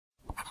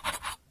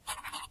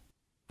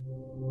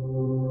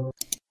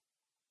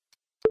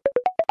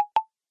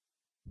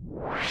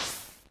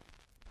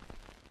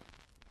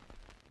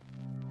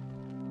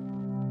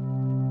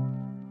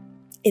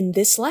In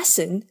this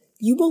lesson,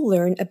 you will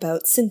learn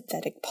about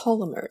synthetic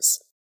polymers.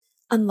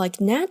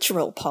 Unlike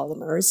natural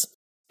polymers,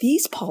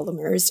 these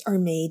polymers are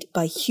made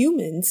by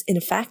humans in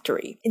a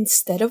factory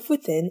instead of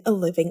within a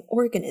living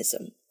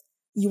organism.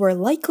 You are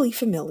likely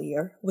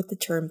familiar with the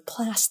term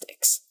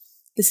plastics.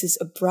 This is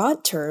a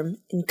broad term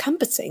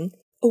encompassing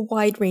a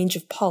wide range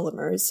of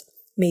polymers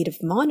made of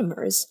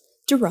monomers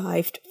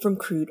derived from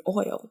crude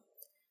oil.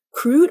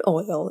 Crude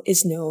oil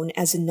is known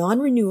as a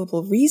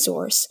non-renewable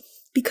resource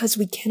because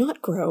we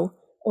cannot grow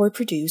or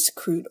produce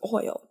crude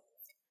oil.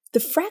 The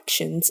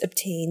fractions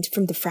obtained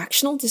from the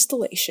fractional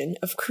distillation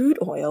of crude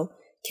oil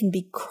can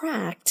be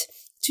cracked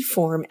to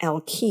form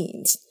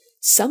alkenes,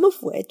 some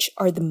of which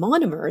are the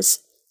monomers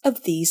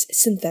of these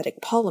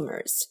synthetic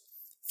polymers.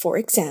 For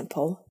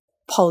example,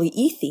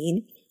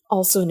 polyethylene,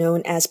 also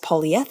known as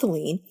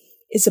polyethylene,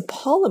 is a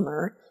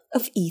polymer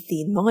of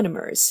ethene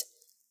monomers.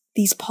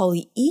 These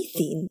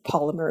polyethylene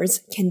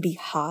polymers can be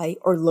high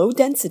or low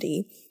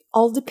density,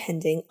 all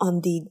depending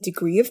on the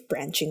degree of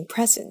branching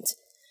present.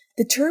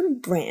 The term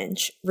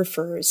branch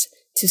refers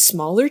to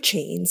smaller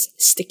chains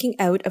sticking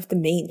out of the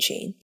main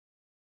chain,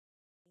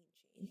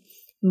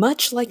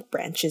 much like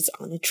branches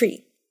on a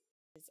tree.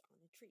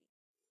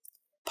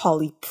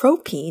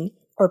 Polypropene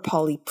or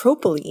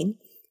polypropylene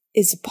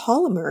is a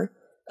polymer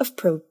of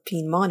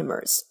propene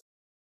monomers.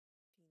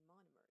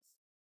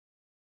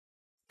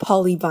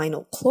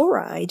 Polyvinyl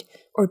chloride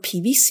or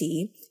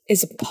PVC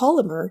is a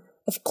polymer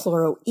of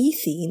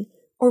chloroethene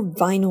or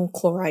vinyl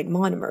chloride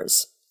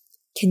monomers.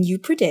 Can you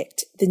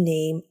predict the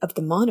name of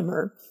the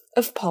monomer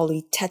of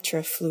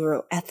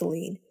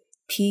polytetrafluoroethylene,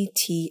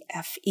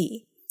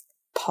 PTFE?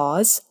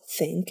 Pause,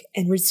 think,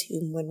 and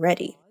resume when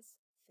ready.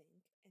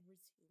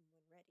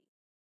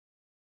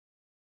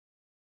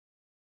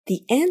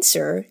 The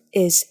answer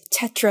is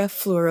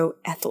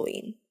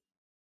tetrafluoroethylene.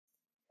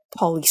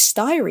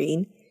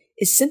 Polystyrene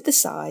is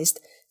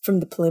synthesized from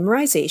the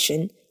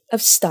polymerization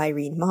of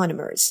styrene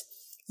monomers.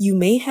 You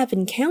may have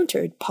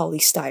encountered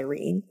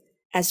polystyrene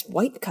as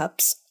white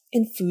cups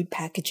in food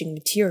packaging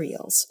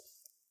materials.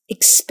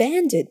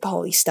 Expanded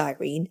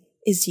polystyrene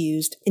is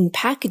used in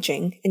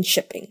packaging and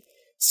shipping,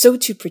 so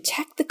to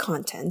protect the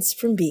contents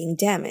from being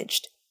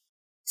damaged.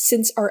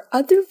 Since our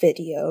other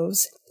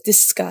videos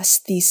discuss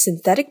these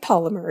synthetic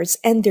polymers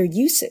and their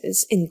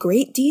uses in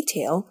great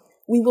detail,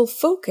 we will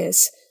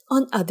focus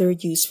on other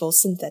useful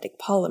synthetic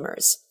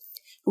polymers.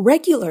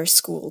 Regular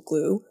school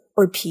glue,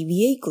 or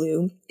PVA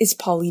glue, is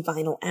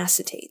polyvinyl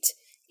acetate,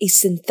 a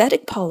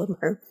synthetic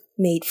polymer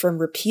made from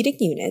repeating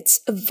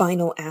units of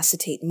vinyl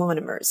acetate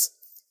monomers.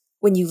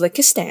 When you lick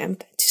a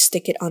stamp to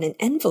stick it on an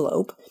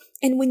envelope,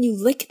 and when you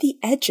lick the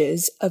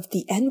edges of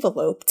the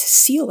envelope to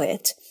seal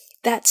it,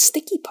 that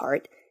sticky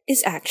part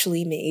is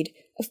actually made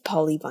of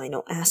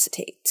polyvinyl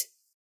acetate.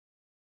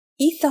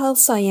 Ethyl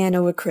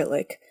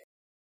cyanoacrylic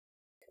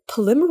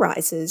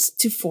polymerizes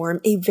to form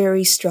a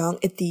very strong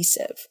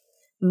adhesive,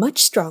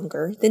 much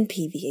stronger than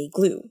PVA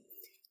glue.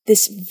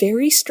 This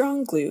very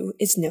strong glue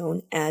is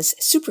known as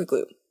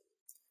superglue.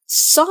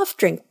 Soft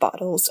drink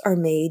bottles are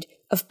made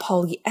of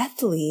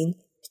polyethylene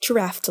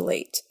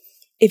terephthalate.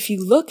 If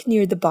you look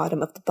near the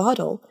bottom of the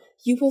bottle,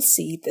 you will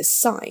see this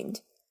sign.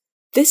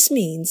 This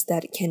means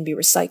that it can be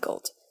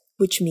recycled,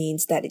 which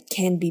means that it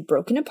can be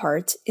broken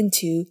apart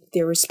into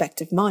their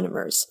respective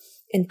monomers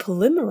and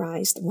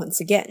polymerized once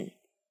again.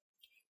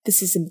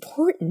 This is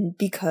important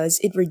because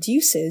it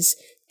reduces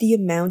the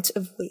amount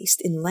of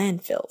waste in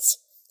landfills.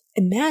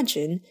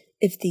 Imagine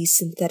if these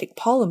synthetic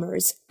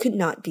polymers could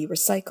not be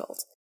recycled.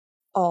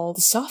 All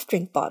the soft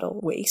drink bottle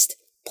waste,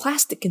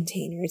 plastic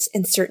containers,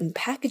 and certain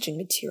packaging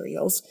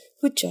materials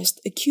would just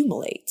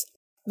accumulate.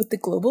 With the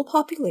global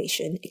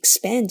population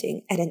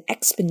expanding at an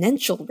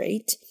exponential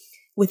rate,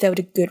 without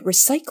a good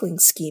recycling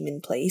scheme in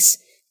place,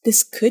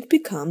 this could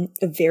become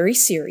a very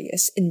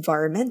serious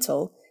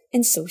environmental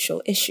and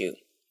social issue.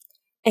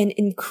 An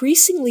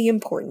increasingly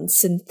important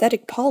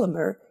synthetic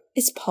polymer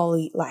is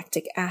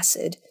polylactic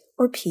acid,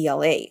 or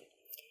PLA,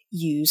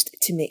 used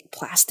to make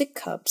plastic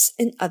cups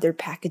and other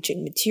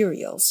packaging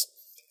materials.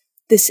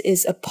 This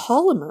is a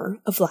polymer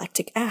of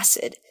lactic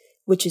acid,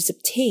 which is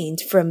obtained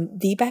from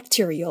the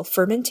bacterial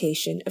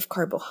fermentation of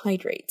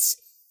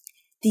carbohydrates.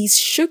 These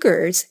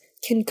sugars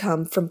can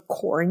come from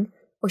corn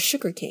or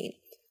sugarcane,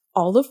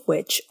 all of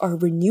which are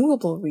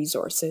renewable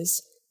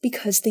resources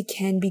because they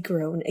can be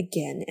grown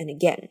again and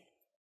again.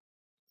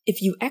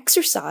 If you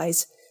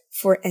exercise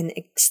for an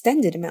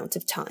extended amount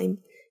of time,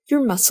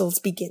 your muscles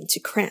begin to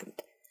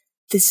cramp.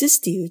 This is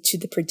due to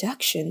the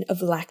production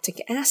of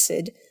lactic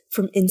acid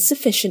from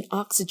insufficient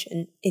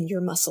oxygen in your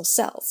muscle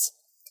cells.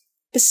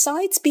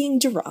 Besides being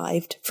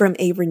derived from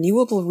a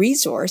renewable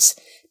resource,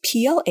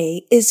 PLA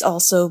is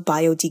also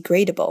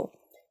biodegradable.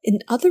 In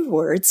other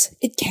words,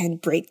 it can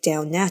break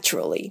down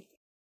naturally.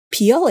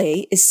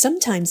 PLA is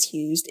sometimes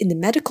used in the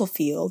medical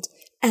field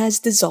as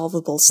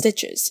dissolvable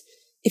stitches.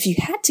 If you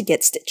had to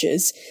get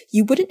stitches,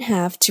 you wouldn't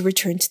have to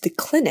return to the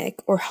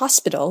clinic or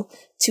hospital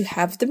to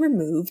have them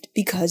removed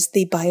because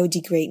they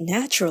biodegrade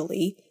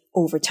naturally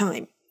over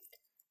time.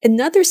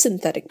 Another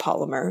synthetic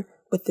polymer,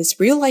 with this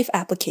real-life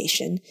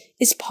application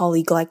is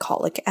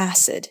polyglycolic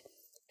acid.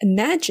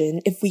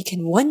 Imagine if we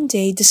can one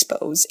day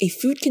dispose a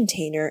food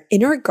container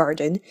in our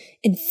garden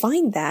and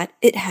find that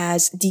it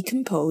has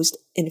decomposed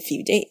in a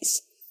few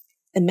days.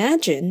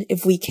 Imagine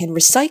if we can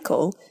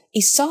recycle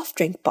a soft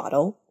drink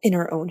bottle in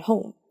our own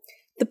home.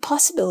 The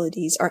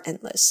possibilities are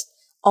endless,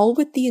 all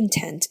with the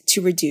intent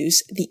to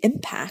reduce the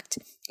impact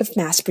of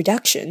mass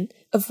production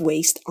of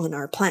waste on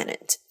our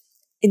planet.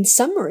 In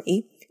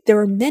summary, there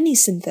are many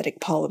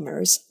synthetic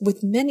polymers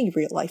with many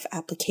real-life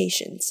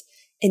applications,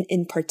 and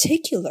in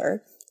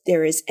particular,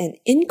 there is an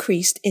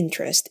increased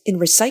interest in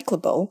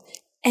recyclable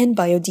and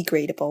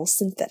biodegradable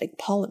synthetic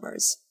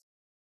polymers.